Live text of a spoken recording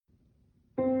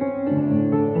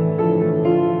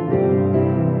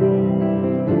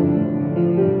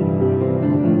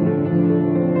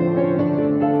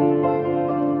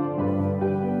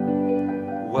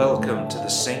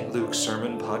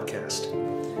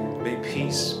May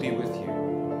peace be with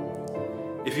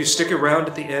you. If you stick around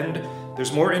at the end,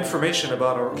 there's more information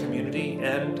about our community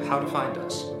and how to find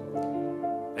us.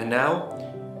 And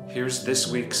now, here's this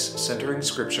week's Centering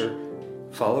Scripture,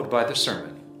 followed by the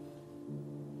sermon.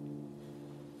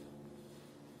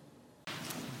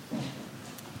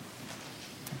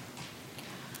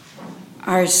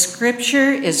 Our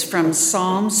scripture is from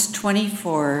Psalms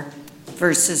 24,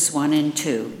 verses 1 and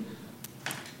 2.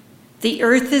 The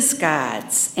earth is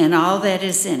God's and all that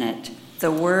is in it,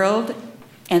 the world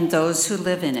and those who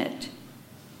live in it.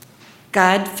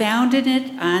 God founded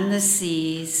it on the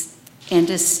seas and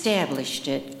established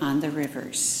it on the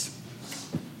rivers.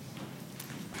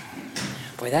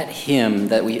 Boy, that hymn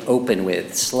that we open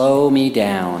with, slow me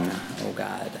down, oh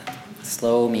God,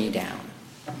 slow me down.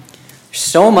 There's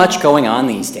so much going on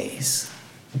these days.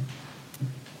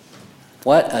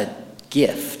 What a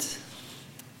gift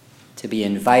to be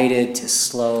invited to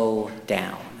slow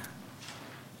down.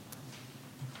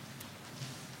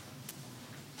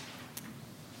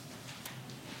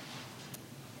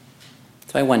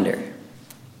 So I wonder,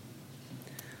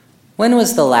 when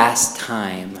was the last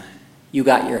time you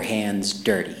got your hands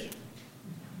dirty?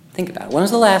 Think about it. When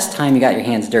was the last time you got your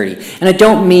hands dirty? And I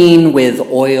don't mean with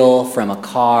oil from a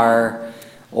car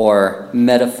or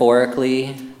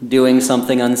metaphorically doing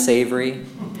something unsavory.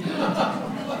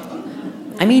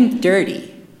 I mean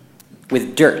dirty,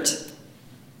 with dirt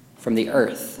from the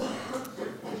earth.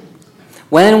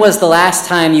 When was the last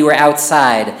time you were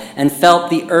outside and felt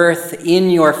the earth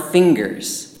in your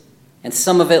fingers and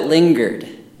some of it lingered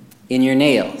in your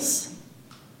nails?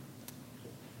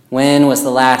 When was the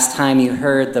last time you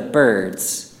heard the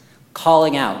birds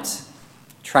calling out,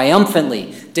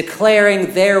 triumphantly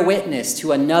declaring their witness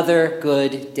to another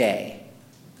good day?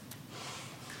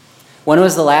 When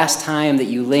was the last time that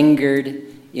you lingered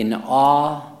in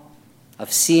awe of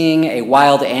seeing a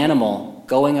wild animal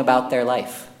going about their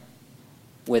life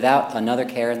without another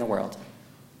care in the world,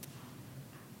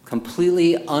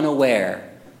 completely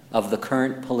unaware of the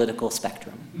current political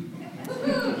spectrum?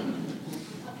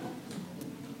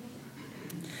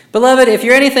 Beloved, if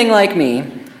you're anything like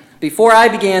me, before I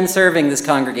began serving this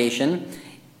congregation,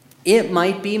 it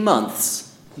might be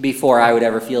months before I would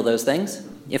ever feel those things,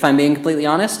 if I'm being completely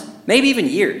honest, maybe even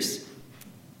years.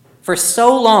 For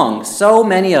so long, so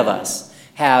many of us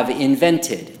have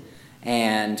invented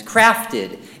and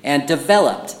crafted and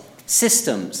developed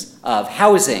systems of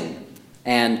housing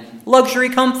and luxury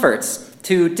comforts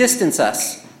to distance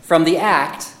us from the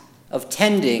act of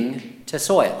tending to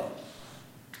soil.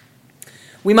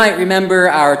 We might remember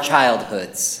our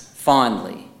childhoods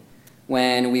fondly,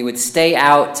 when we would stay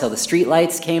out till the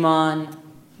streetlights came on,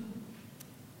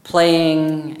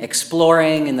 playing,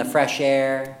 exploring in the fresh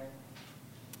air,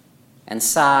 and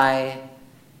sigh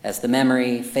as the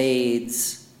memory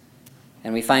fades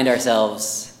and we find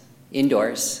ourselves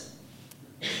indoors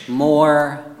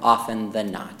more often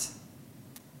than not.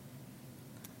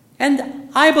 And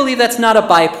I believe that's not a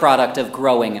byproduct of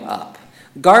growing up.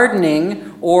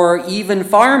 Gardening or even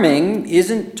farming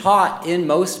isn't taught in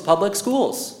most public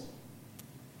schools.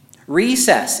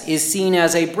 Recess is seen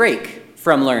as a break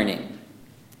from learning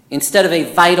instead of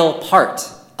a vital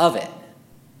part of it.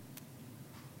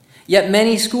 Yet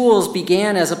many schools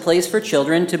began as a place for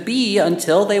children to be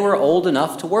until they were old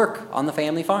enough to work on the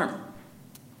family farm.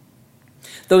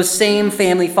 Those same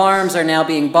family farms are now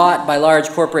being bought by large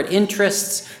corporate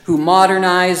interests who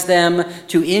modernize them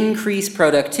to increase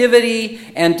productivity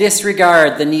and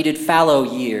disregard the needed fallow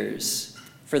years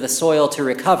for the soil to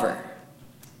recover.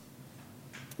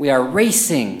 We are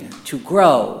racing to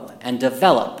grow and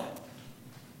develop,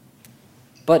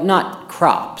 but not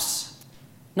crops,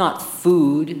 not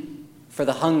food for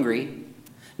the hungry,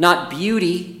 not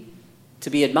beauty to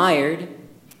be admired.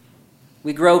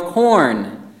 We grow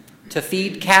corn to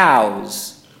feed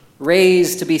cows,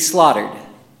 raised to be slaughtered,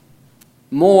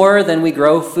 more than we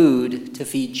grow food to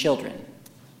feed children.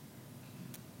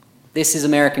 This is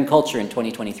American culture in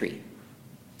 2023.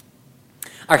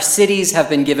 Our cities have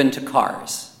been given to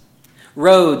cars.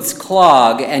 Roads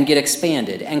clog and get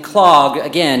expanded, and clog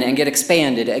again and get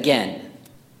expanded again,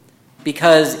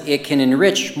 because it can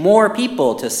enrich more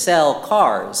people to sell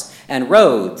cars and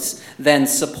roads than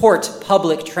support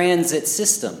public transit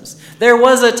systems. There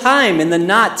was a time in the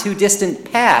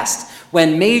not-too-distant past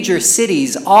when major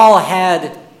cities all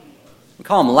had, we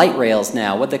call them light rails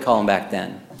now. What'd they call them back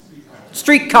then?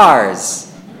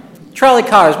 Streetcars, trolley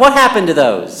cars. What happened to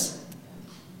those?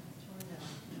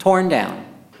 Torn down.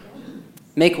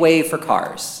 Make way for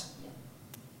cars.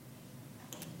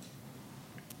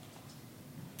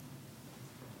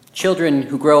 Children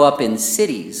who grow up in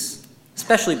cities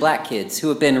especially black kids who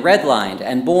have been redlined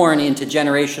and born into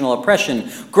generational oppression,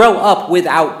 grow up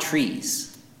without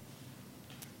trees,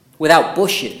 without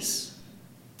bushes,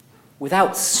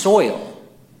 without soil.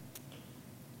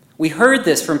 We heard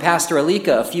this from Pastor Elliott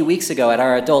a few weeks ago at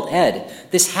our adult ed.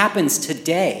 This happens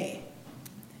today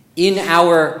in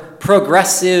our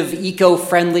progressive,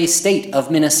 eco-friendly state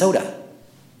of Minnesota.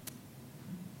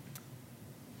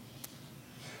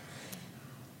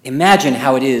 Imagine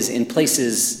how it is in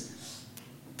places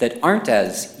that aren't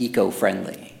as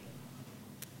eco-friendly.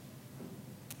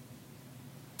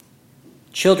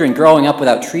 Children growing up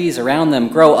without trees around them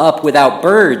grow up without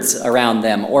birds around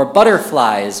them, or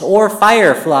butterflies, or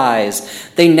fireflies.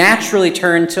 They naturally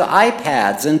turn to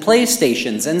iPads and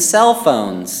PlayStations and cell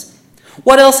phones.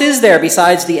 What else is there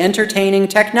besides the entertaining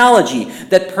technology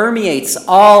that permeates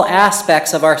all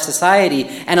aspects of our society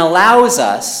and allows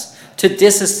us to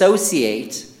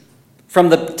disassociate from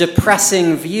the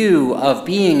depressing view of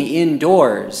being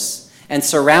indoors and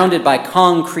surrounded by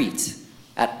concrete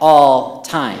at all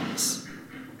times?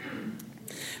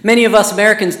 Many of us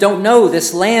Americans don't know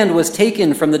this land was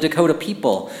taken from the Dakota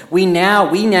people. We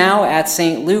now at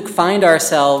St. Luke find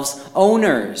ourselves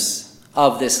owners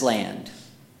of this land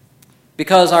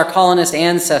because our colonist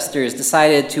ancestors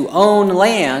decided to own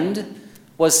land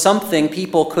was something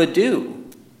people could do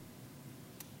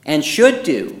and should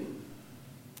do.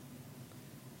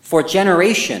 For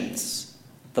generations,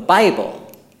 the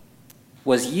Bible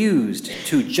was used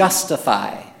to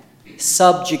justify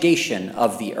subjugation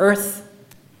of the earth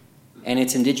and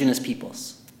its indigenous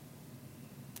peoples.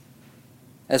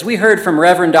 As we heard from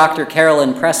Reverend Dr.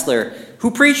 Carolyn Pressler,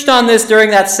 who preached on this during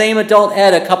that same adult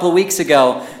ed a couple of weeks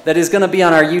ago, that is going to be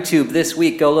on our YouTube this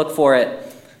week, go look for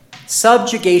it.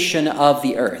 Subjugation of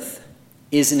the earth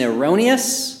is an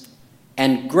erroneous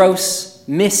and gross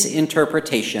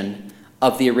misinterpretation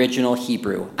of the original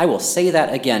Hebrew. I will say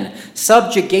that again.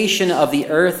 Subjugation of the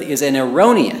earth is an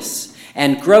erroneous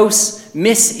and gross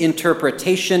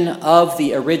misinterpretation of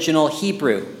the original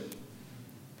Hebrew.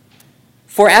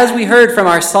 For as we heard from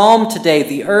our psalm today,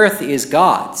 the earth is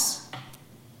God's,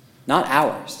 not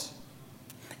ours.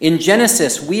 In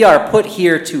Genesis, we are put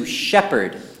here to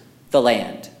shepherd the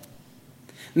land.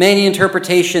 Many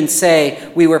interpretations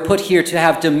say we were put here to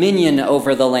have dominion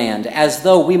over the land, as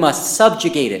though we must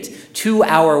subjugate it to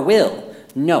our will.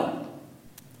 No.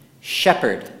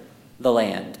 Shepherd the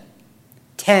land.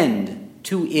 Tend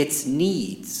to its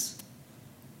needs.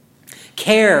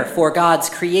 Care for God's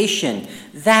creation.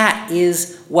 That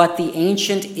is what the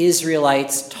ancient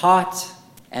Israelites taught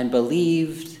and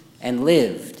believed and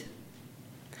lived.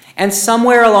 And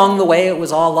somewhere along the way it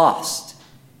was all lost.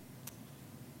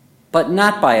 But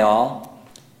not by all.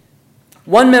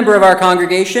 One member of our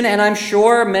congregation, and I'm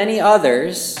sure many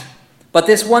others, but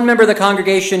this one member of the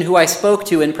congregation who I spoke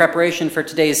to in preparation for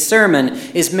today's sermon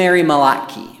is Mary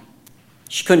Malatke.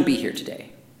 She couldn't be here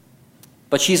today,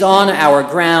 but she's on our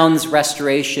grounds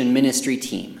restoration ministry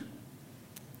team.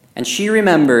 And she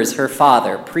remembers her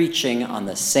father preaching on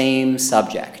the same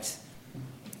subject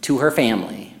to her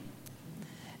family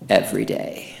every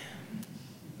day.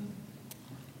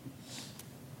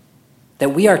 That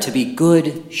we are to be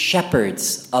good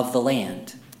shepherds of the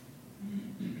land,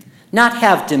 not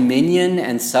have dominion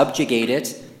and subjugate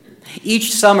it.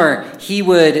 Each summer, he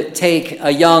would take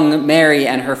a young Mary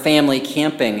and her family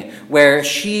camping, where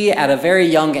she, at a very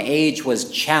young age, was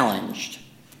challenged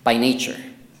by nature.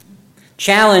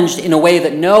 Challenged in a way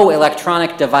that no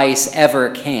electronic device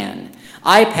ever can.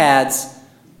 iPads,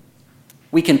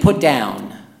 we can put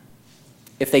down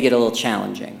if they get a little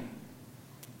challenging.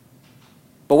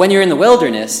 But when you're in the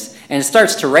wilderness and it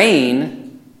starts to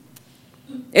rain,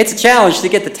 it's a challenge to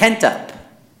get the tent up.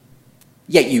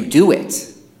 Yet you do it.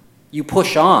 You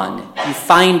push on, you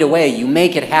find a way, you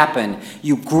make it happen,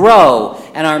 you grow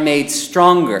and are made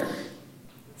stronger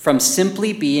from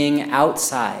simply being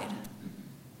outside.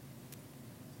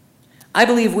 I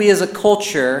believe we as a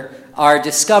culture are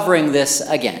discovering this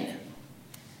again.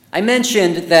 I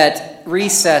mentioned that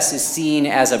recess is seen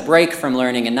as a break from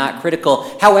learning and not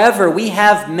critical. However, we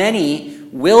have many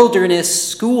wilderness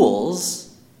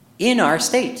schools in our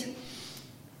state.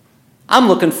 I'm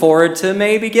looking forward to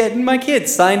maybe getting my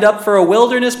kids signed up for a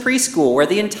wilderness preschool where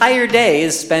the entire day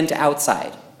is spent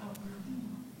outside.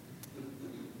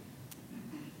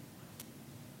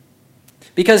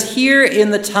 Because here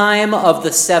in the time of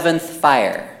the seventh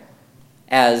fire,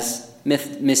 as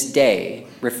Miss Day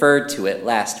referred to it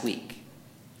last week,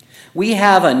 we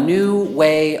have a new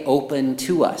way open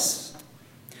to us.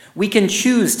 We can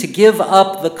choose to give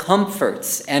up the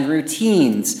comforts and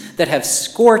routines that have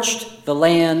scorched the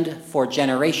land for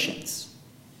generations.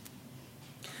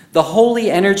 The holy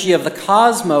energy of the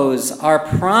cosmos are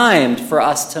primed for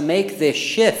us to make this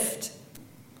shift.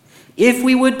 If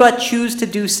we would but choose to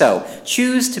do so,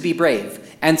 choose to be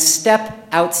brave, and step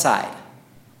outside,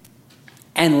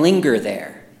 and linger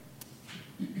there,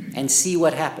 and see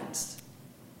what happens.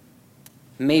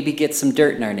 Maybe get some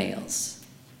dirt in our nails.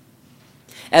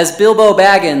 As Bilbo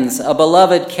Baggins, a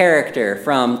beloved character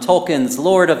from Tolkien's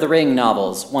Lord of the Ring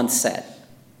novels, once said,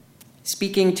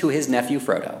 speaking to his nephew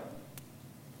Frodo,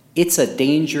 "It's a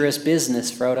dangerous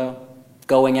business, Frodo,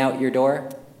 going out your door.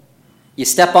 You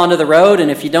step onto the road,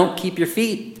 and if you don't keep your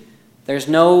feet, there's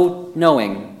no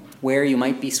knowing where you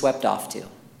might be swept off to."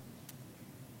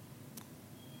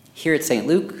 Here at St.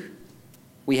 Luke,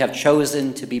 we have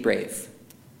chosen to be brave.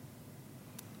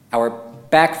 Our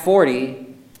back 40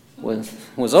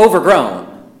 was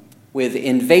overgrown with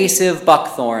invasive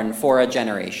buckthorn for a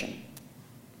generation.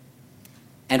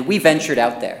 And we ventured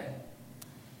out there.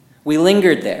 We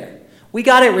lingered there. We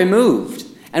got it removed,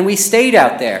 and we stayed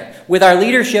out there. With our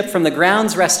leadership from the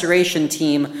grounds restoration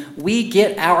team, we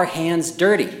get our hands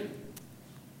dirty.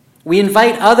 We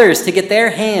invite others to get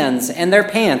their hands and their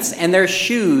pants and their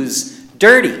shoes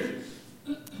dirty.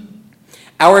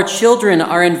 Our children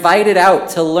are invited out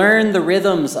to learn the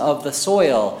rhythms of the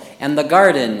soil and the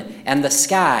garden and the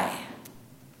sky.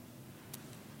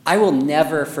 I will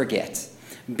never forget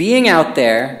being out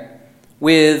there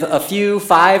with a few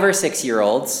 5 or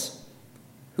 6-year-olds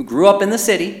who grew up in the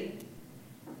city,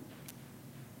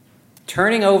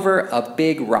 turning over a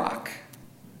big rock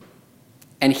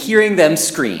and hearing them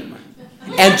scream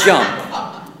and jump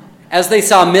as they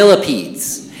saw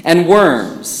millipedes and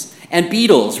worms and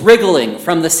beetles wriggling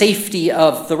from the safety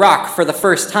of the rock for the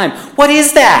first time. "What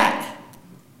is that?"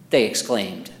 they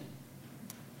exclaimed.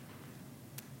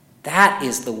 That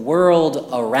is the world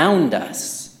around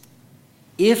us,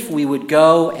 if we would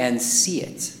go and see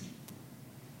it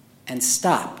and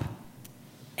stop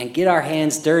and get our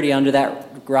hands dirty under that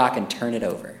rock and turn it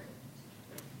over.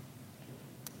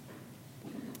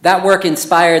 That work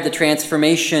inspired the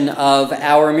transformation of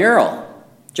our mural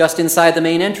just inside the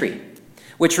main entry,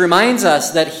 which reminds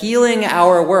us that healing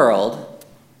our world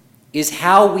is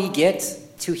how we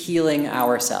get to healing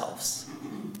ourselves.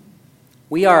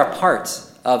 We are a part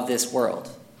of this world.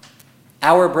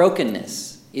 Our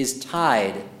brokenness is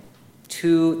tied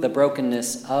to the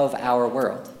brokenness of our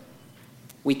world.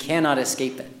 We cannot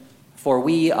escape it, for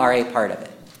we are a part of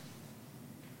it.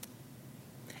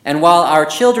 And while our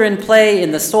children play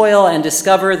in the soil and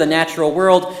discover the natural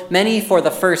world, many for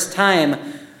the first time,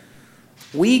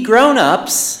 we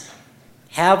grown-ups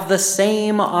have the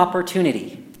same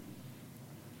opportunity.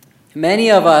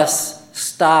 Many of us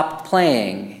stop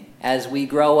playing as we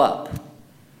grow up,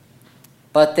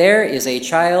 but there is a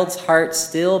child's heart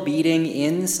still beating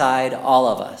inside all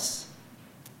of us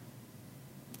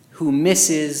who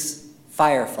misses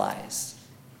fireflies,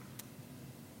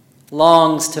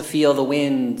 longs to feel the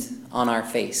wind on our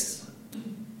face,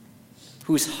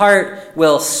 whose heart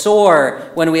will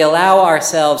soar when we allow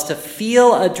ourselves to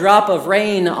feel a drop of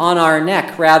rain on our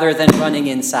neck rather than running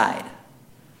inside.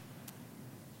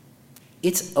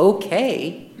 It's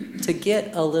okay to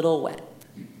get a little wet,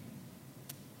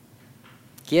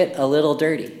 get a little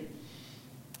dirty.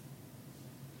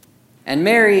 And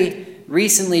Mary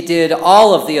recently did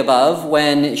all of the above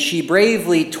when she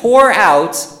bravely tore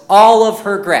out all of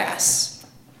her grass.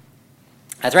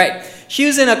 That's right. She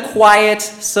was in a quiet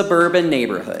suburban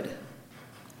neighborhood,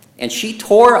 and she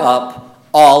tore up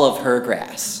all of her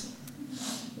grass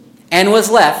and was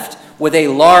left with a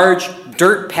large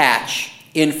dirt patch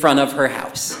in front of her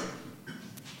house.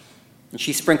 And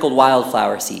she sprinkled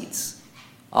wildflower seeds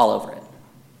all over it,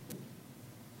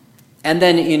 and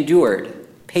then endured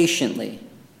patiently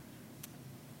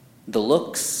the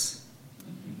looks,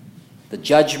 the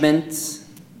judgment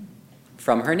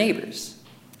from her neighbors.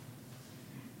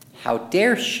 How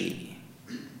dare she?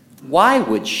 Why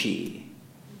would she?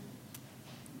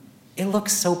 It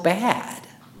looks so bad.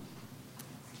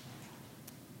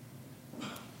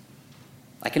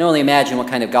 I can only imagine what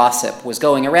kind of gossip was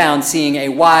going around seeing a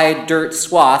wide dirt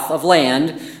swath of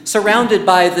land surrounded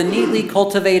by the neatly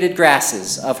cultivated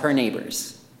grasses of her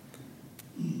neighbors.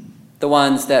 The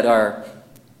ones that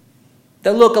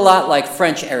look a lot like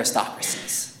French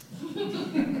aristocracies.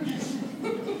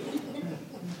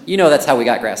 You know that's how we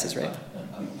got grasses, right?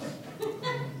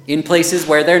 In places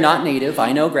where they're not native.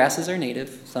 I know grasses are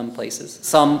native, some places.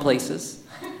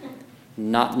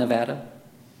 Not Nevada.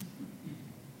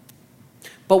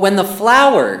 But when the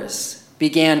flowers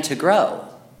began to grow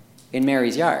in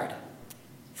Mary's yard,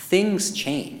 things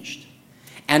changed.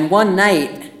 And one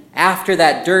night, after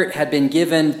that dirt had been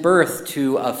given birth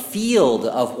to a field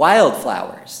of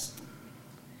wildflowers.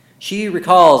 She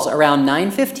recalls around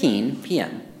 9:15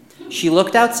 p.m., she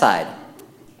looked outside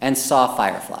and saw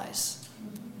fireflies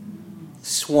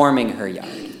swarming her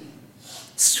yard,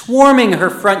 swarming her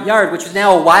front yard, which was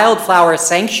now a wildflower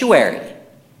sanctuary.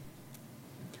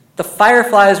 The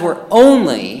fireflies were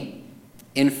only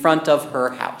in front of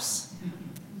her house.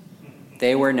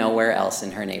 They were nowhere else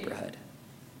in her neighborhood.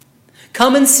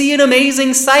 "Come and see an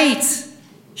amazing sight,"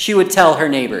 she would tell her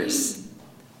neighbors.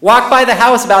 "Walk by the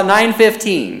house about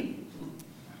 9:15.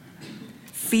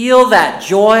 Feel that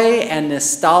joy and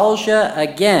nostalgia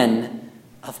again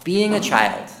of being a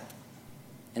child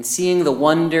and seeing the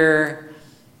wonder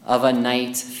of a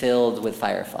night filled with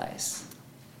fireflies.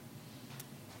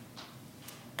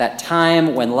 That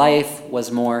time when life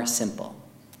was more simple.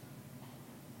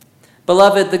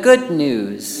 Beloved, the good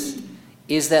news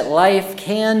is that life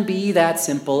can be that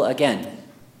simple again.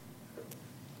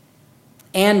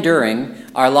 Anne During,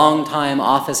 our longtime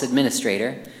office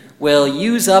administrator, will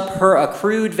use up her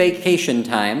accrued vacation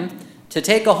time to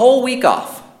take a whole week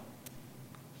off.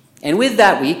 And with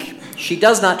that week, she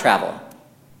does not travel.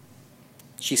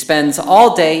 She spends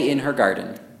all day in her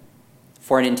garden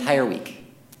for an entire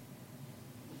week.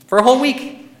 For a whole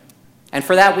week. And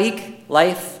for that week,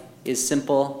 life is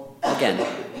simple again.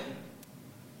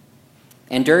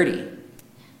 And dirty.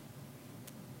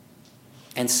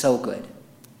 And so good.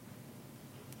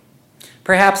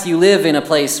 Perhaps you live in a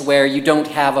place where you don't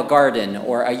have a garden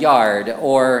or a yard,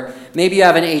 or maybe you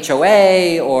have an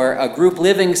HOA or a group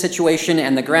living situation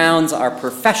and the grounds are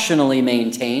professionally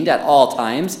maintained at all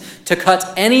times to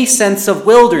cut any sense of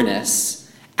wilderness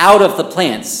out of the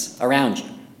plants around you.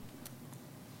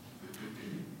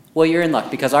 Well, you're in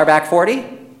luck because our back 40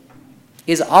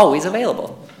 is always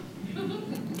available.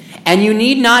 And you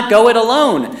need not go it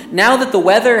alone. Now that the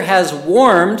weather has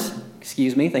warmed,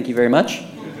 thank you very much,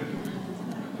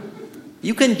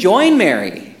 you can join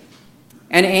Mary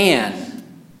and Anne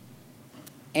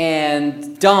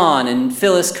and Dawn and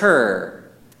Phyllis Kerr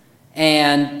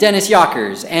and Dennis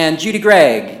Yockers and Judy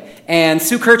Gregg and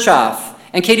Sue Kirchhoff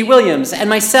and Katie Williams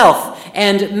and myself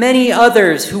and many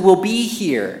others who will be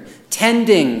here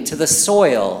tending to the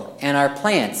soil and our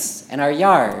plants and our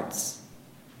yards.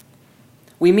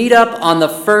 We meet up on the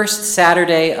first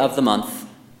Saturday of the month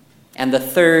and the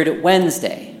third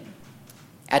Wednesday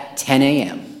at 10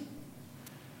 a.m.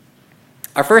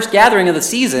 Our first gathering of the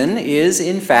season is,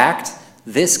 in fact,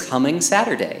 this coming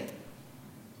Saturday.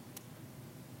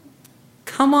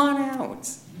 Come on out.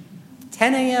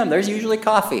 10 a.m., there's usually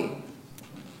coffee.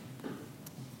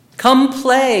 Come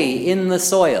play in the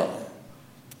soil.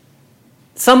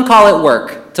 Some call it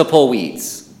work to pull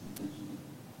weeds,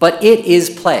 but it is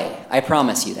play, I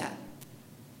promise you that.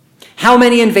 How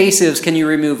many invasives can you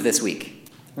remove this week?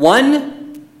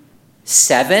 1?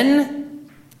 7?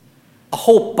 A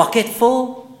whole bucket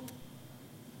full?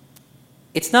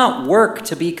 It's not work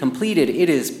to be completed. It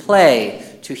is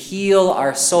play to heal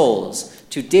our souls,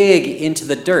 to dig into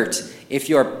the dirt. If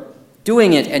you're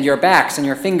doing it and your backs and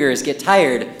your fingers get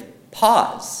tired,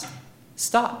 pause.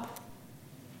 Stop.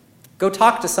 Go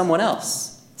talk to someone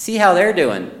else. See how they're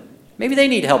doing. Maybe they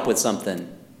need help with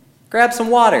something. Grab some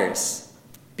waters.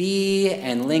 Be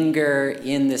and linger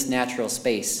in this natural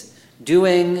space,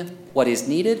 doing what is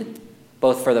needed,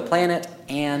 both for the planet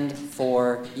and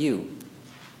for you.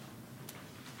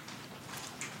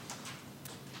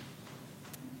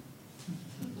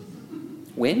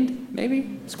 Wind,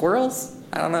 maybe? Squirrels?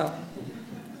 I don't know.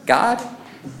 God?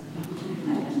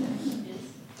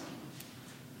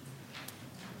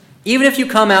 Even if you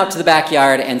come out to the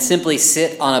backyard and simply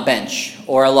sit on a bench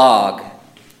or a log,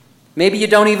 maybe you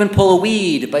don't even pull a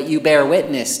weed, but you bear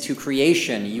witness to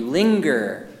creation. You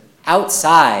linger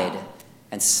outside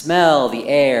and smell the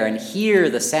air and hear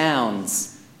the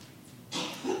sounds.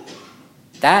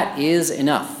 That is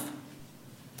enough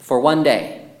for one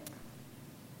day.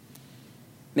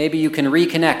 Maybe you can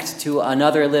reconnect to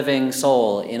another living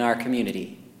soul in our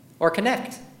community, or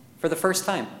connect for the first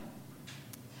time.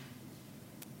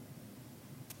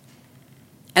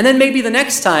 And then maybe the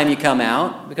next time you come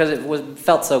out, because it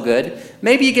felt so good,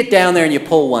 maybe you get down there and you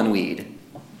pull one weed.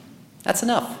 That's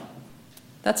enough.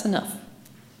 That's enough.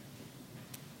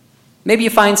 Maybe you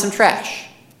find some trash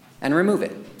and remove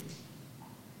it.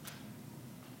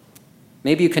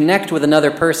 Maybe you connect with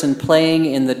another person playing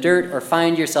in the dirt or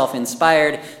find yourself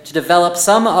inspired to develop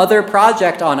some other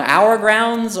project on our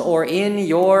grounds or in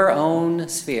your own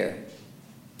sphere.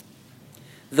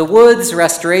 The Woods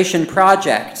Restoration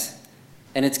Project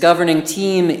and its governing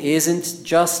team isn't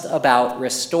just about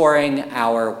restoring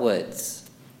our woods.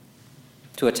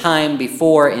 to a time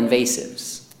before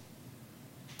invasives.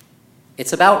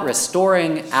 It's about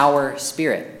restoring our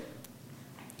spirit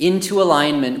into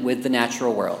alignment with the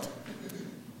natural world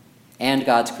and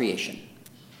God's creation.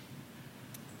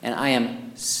 And I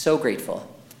am so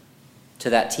grateful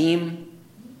to that team,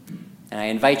 and I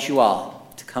invite you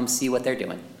all to come see what they're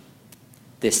doing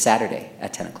this Saturday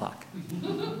at 10 o'clock.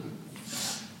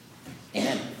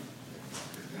 Amen.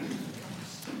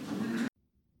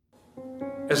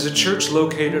 As a church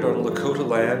located on Lakota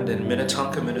land in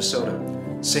Minnetonka, Minnesota,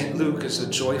 St. Luke is a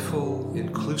joyful,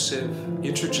 inclusive,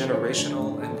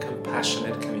 intergenerational, and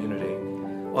compassionate community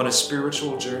on a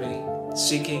spiritual journey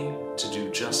seeking to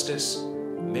do justice,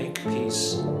 make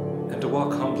peace, and to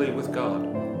walk humbly with God.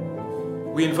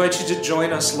 We invite you to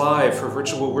join us live for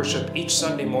virtual worship each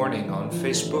Sunday morning on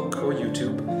Facebook or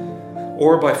YouTube,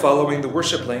 or by following the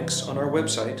worship links on our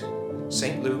website,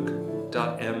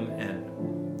 stluke.mn.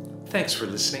 Thanks for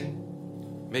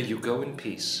listening. May you go in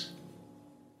peace.